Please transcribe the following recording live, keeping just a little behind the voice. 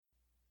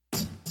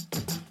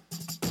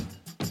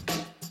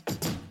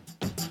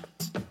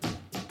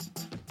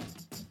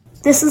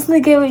This is the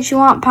Get What You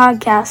Want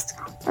podcast.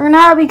 Learn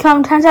how to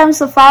become 10 times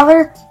the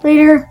father,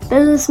 leader,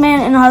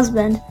 businessman, and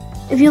husband.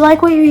 If you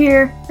like what you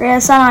hear, rate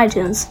us on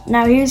iTunes.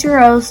 Now here's your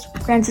host,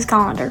 Francis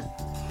Collender.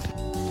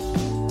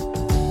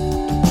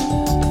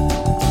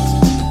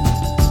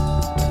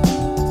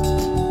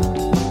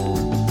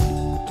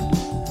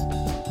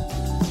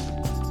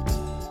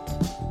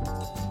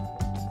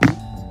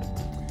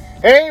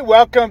 Hey,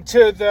 welcome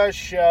to the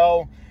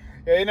show.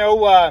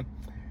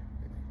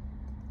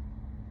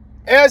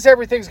 As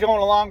everything's going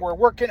along, we're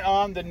working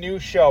on the new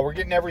show. We're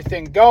getting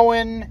everything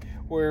going.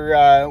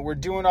 We're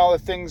doing all the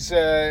things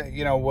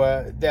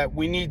that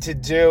we need to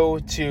do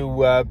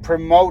to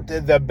promote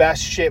the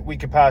best shit we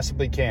could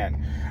possibly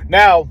can.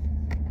 Now,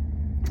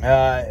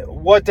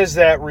 what does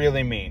that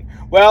really mean?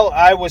 Well,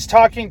 I was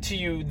talking to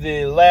you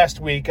the last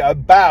week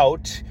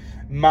about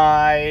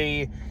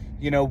my,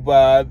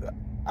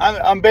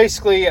 I'm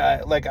basically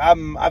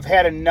I've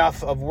had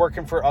enough of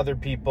working for other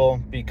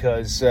people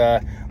because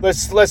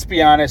let's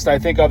be honest, I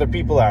think other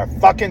people are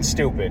fucking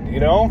stupid,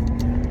 No,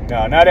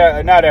 not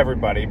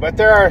everybody, but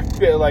there are,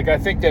 I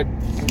think that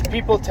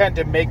people tend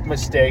to make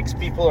mistakes.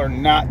 People are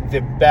not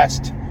the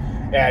best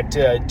at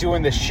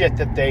doing the shit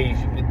that they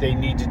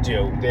need to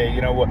do. They,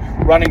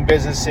 running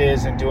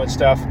businesses and doing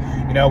stuff.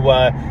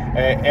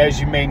 As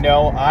you may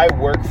know, I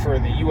work for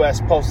the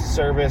U.S. Postal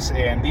Service,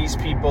 and these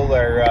people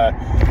are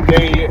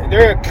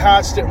they're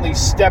constantly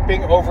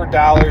stepping over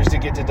dollars to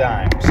get to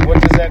dimes.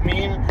 What does that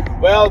mean?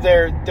 Well,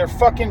 they're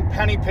fucking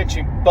penny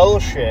pinching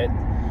bullshit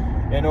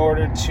in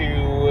order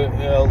to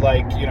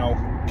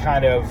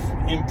kind of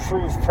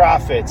improve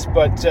profits,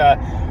 but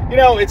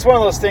it's one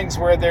of those things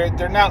where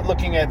they're not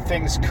looking at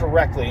things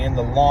correctly in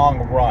the long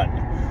run.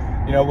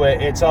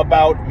 It's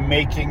about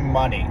making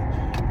money.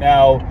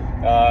 Now,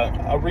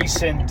 a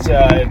recent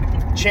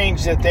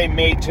change that they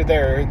made to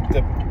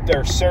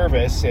their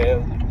service,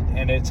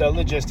 and it's a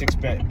logistics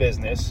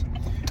business,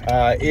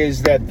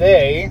 is that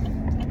they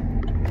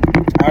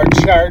are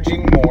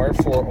charging more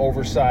for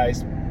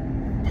oversized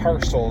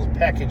parcels,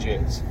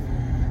 packages.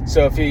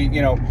 So if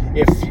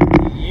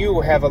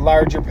you have a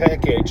larger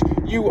package,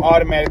 you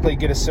automatically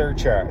get a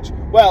surcharge.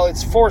 Well,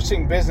 it's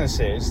forcing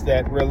businesses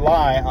that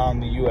rely on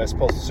the U.S.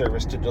 Postal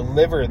Service to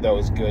deliver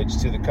those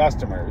goods to the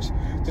customers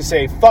to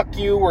say, fuck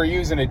you, we're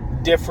using a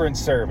different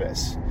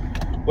service.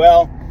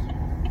 Well,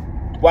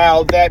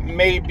 while that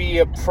may be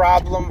a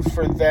problem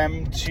for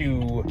them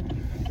to,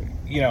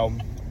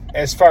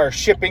 as far as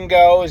shipping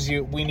goes,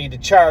 we need to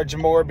charge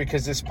more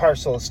because this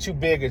parcel is too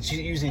big. It's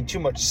using too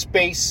much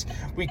space.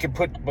 We could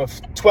put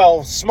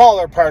 12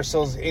 smaller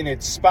parcels in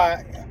its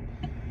spot.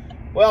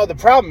 Well, the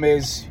problem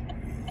is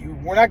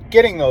we're not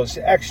getting those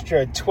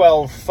extra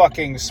 12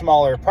 fucking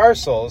smaller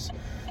parcels.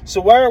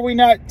 So why are we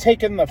not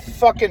taking the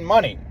fucking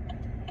money?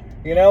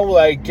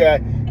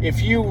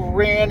 If you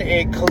ran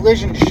a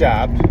collision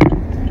shop,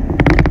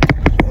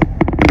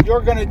 you're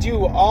going to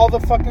do all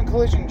the fucking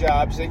collision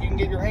jobs that you can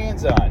get your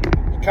hands on.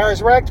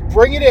 Car's wrecked,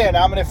 bring it in,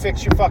 I'm going to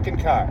fix your fucking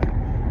car.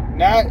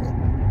 Not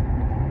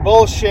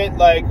bullshit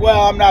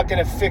I'm not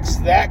going to fix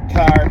that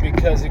car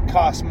because it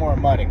costs more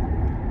money.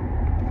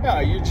 No,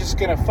 you're just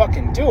going to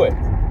fucking do it.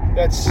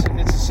 It's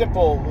a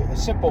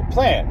simple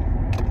plan.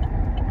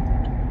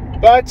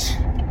 But,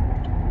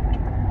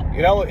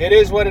 it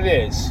is what it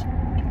is.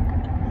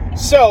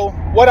 So,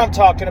 what I'm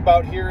talking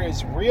about here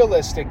is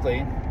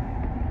realistically,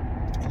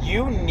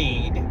 you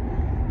need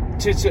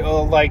to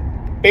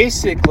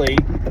basically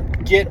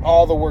get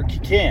all the work you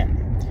can.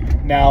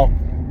 Now,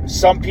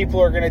 some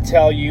people are going to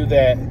tell you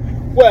that,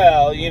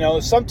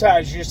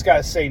 sometimes you just got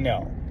to say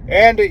no.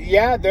 And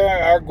yeah, there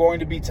are going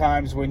to be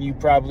times when you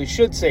probably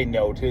should say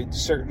no to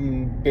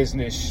certain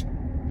business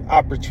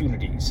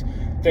opportunities.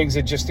 Things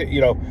that just,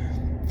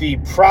 the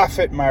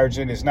profit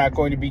margin is not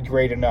going to be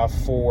great enough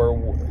for,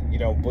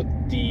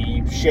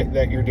 the shit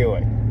that you're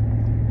doing.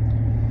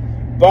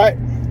 But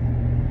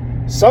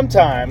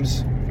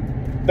sometimes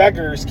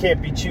beggars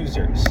can't be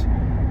choosers.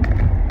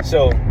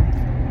 So,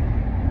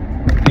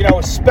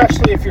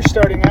 especially if you're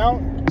starting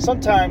out,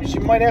 sometimes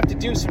you might have to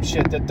do some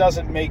shit that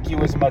doesn't make you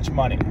as much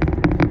money.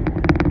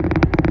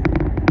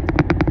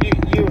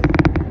 You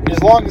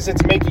as long as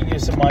it's making you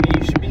some money,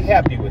 you should be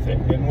happy with it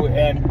and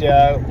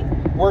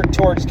work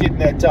towards getting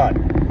that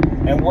done.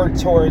 And work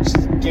towards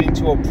getting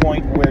to a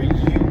point where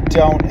you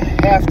don't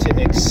have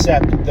to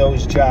accept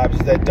those jobs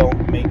that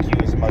don't make you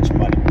as much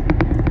money.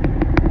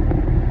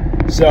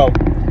 So,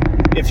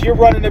 if you're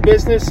running a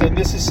business and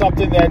this is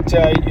something that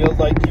you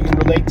can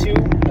relate to,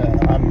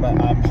 I'm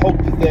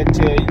hoping that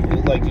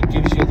it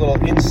gives you a little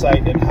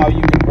insight in how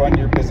you can run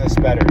your business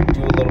better and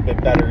do a little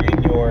bit better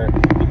in your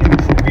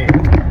career,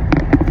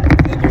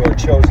 in your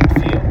chosen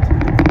field.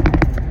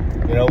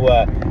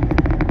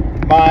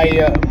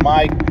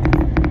 My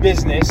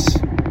business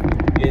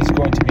is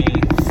going to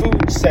be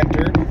food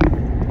centered.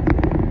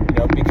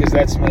 Because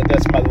that's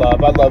my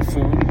love. I love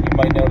food. You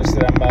might notice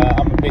that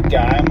I'm a big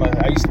guy.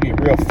 I used to be a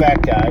real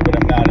fat guy, but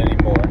I'm not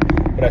anymore.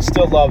 But I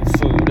still love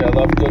food. I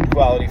love good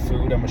quality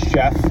food. I'm a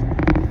chef,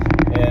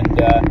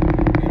 and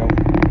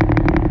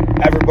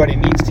everybody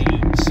needs to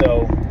eat.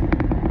 So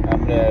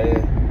I'm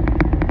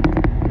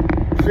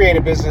create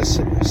a business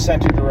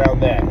centered around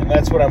that, and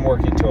that's what I'm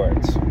working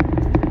towards.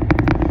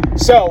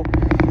 So,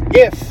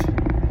 if,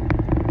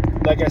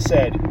 like I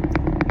said,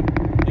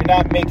 you're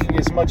not making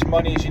as much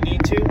money as you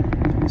need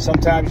to,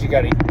 sometimes you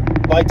got to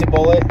bite the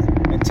bullet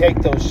and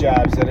take those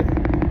jobs that,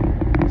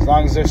 as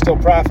long as they're still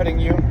profiting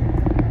you,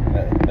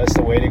 that's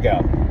the way to go.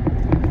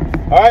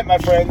 All right, my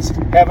friends,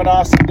 have an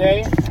awesome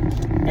day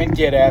and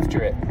get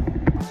after it.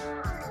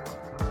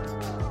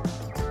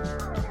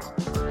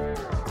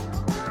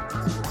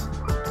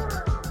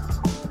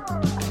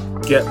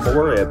 Get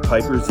more at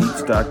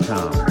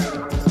piperseats.com.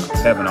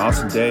 Have an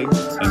awesome day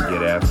and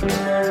get after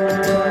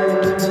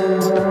it.